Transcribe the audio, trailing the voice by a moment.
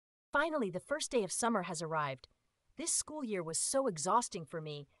Finally, the first day of summer has arrived. This school year was so exhausting for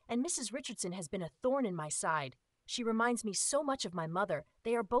me, and Mrs. Richardson has been a thorn in my side. She reminds me so much of my mother.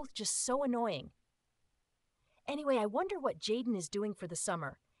 They are both just so annoying. Anyway, I wonder what Jaden is doing for the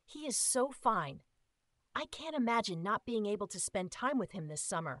summer. He is so fine. I can't imagine not being able to spend time with him this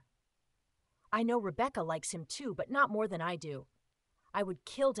summer. I know Rebecca likes him too, but not more than I do. I would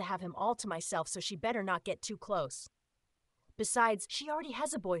kill to have him all to myself, so she better not get too close. Besides, she already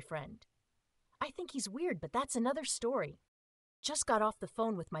has a boyfriend. I think he's weird, but that's another story. Just got off the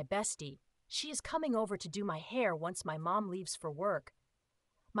phone with my bestie. She is coming over to do my hair once my mom leaves for work.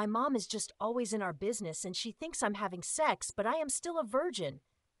 My mom is just always in our business, and she thinks I'm having sex, but I am still a virgin.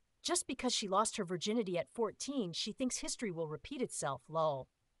 Just because she lost her virginity at 14, she thinks history will repeat itself, lol.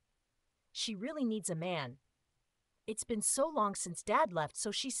 She really needs a man. It's been so long since Dad left, so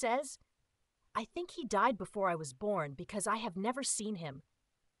she says, I think he died before I was born because I have never seen him.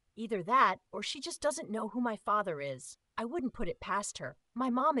 Either that, or she just doesn't know who my father is. I wouldn't put it past her. My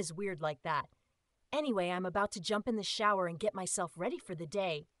mom is weird like that. Anyway, I'm about to jump in the shower and get myself ready for the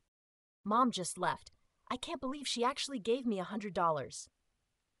day. Mom just left. I can't believe she actually gave me $100.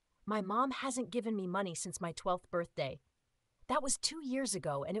 My mom hasn't given me money since my 12th birthday. That was 2 years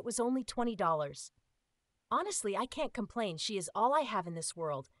ago, and it was only $20. Honestly, I can't complain. She is all I have in this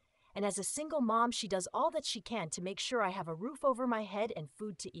world. And as a single mom, she does all that she can to make sure I have a roof over my head and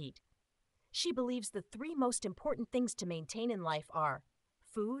food to eat. She believes the 3 most important things to maintain in life are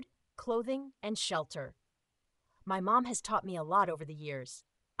food, clothing, and shelter. My mom has taught me a lot over the years.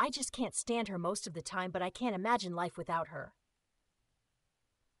 I just can't stand her most of the time, but I can't imagine life without her.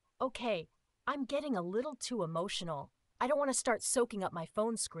 Okay, I'm getting a little too emotional. I don't want to start soaking up my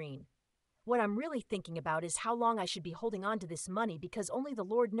phone screen. What I'm really thinking about is how long I should be holding on to this money, because only the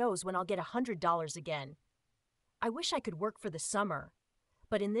Lord knows when I'll get $100 again. I wish I could work for the summer,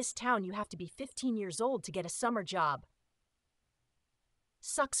 but in this town you have to be 15 years old to get a summer job.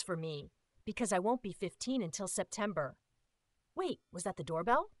 Sucks for me, because I won't be 15 until September. Wait, was that the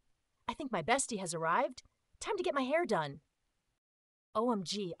doorbell? I think my bestie has arrived. Time to get my hair done.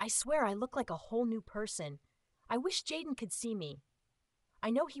 OMG, I swear I look like a whole new person. I wish Jaden could see me. I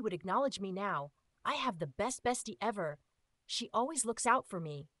know he would acknowledge me now. I have the best bestie ever. She always looks out for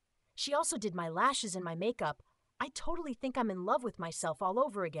me. She also did my lashes and my makeup. I totally think I'm in love with myself all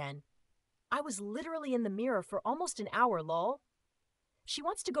over again. I was literally in the mirror for almost an hour, lol. She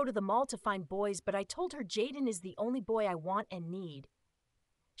wants to go to the mall to find boys, but I told her Jaden is the only boy I want and need.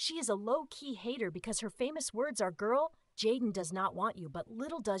 She is a low-key hater because her famous words are, "Girl, Jaden does not want you," but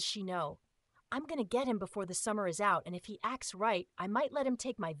little does she know. I'm gonna get him before the summer is out, and if he acts right, I might let him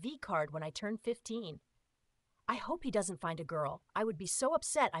take my V card when I turn 15. I hope he doesn't find a girl. I would be so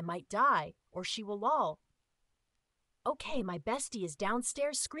upset I might die, or she will lol. Okay, my bestie is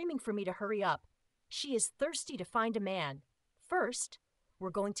downstairs screaming for me to hurry up. She is thirsty to find a man. First, we're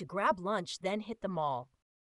going to grab lunch, then hit the mall.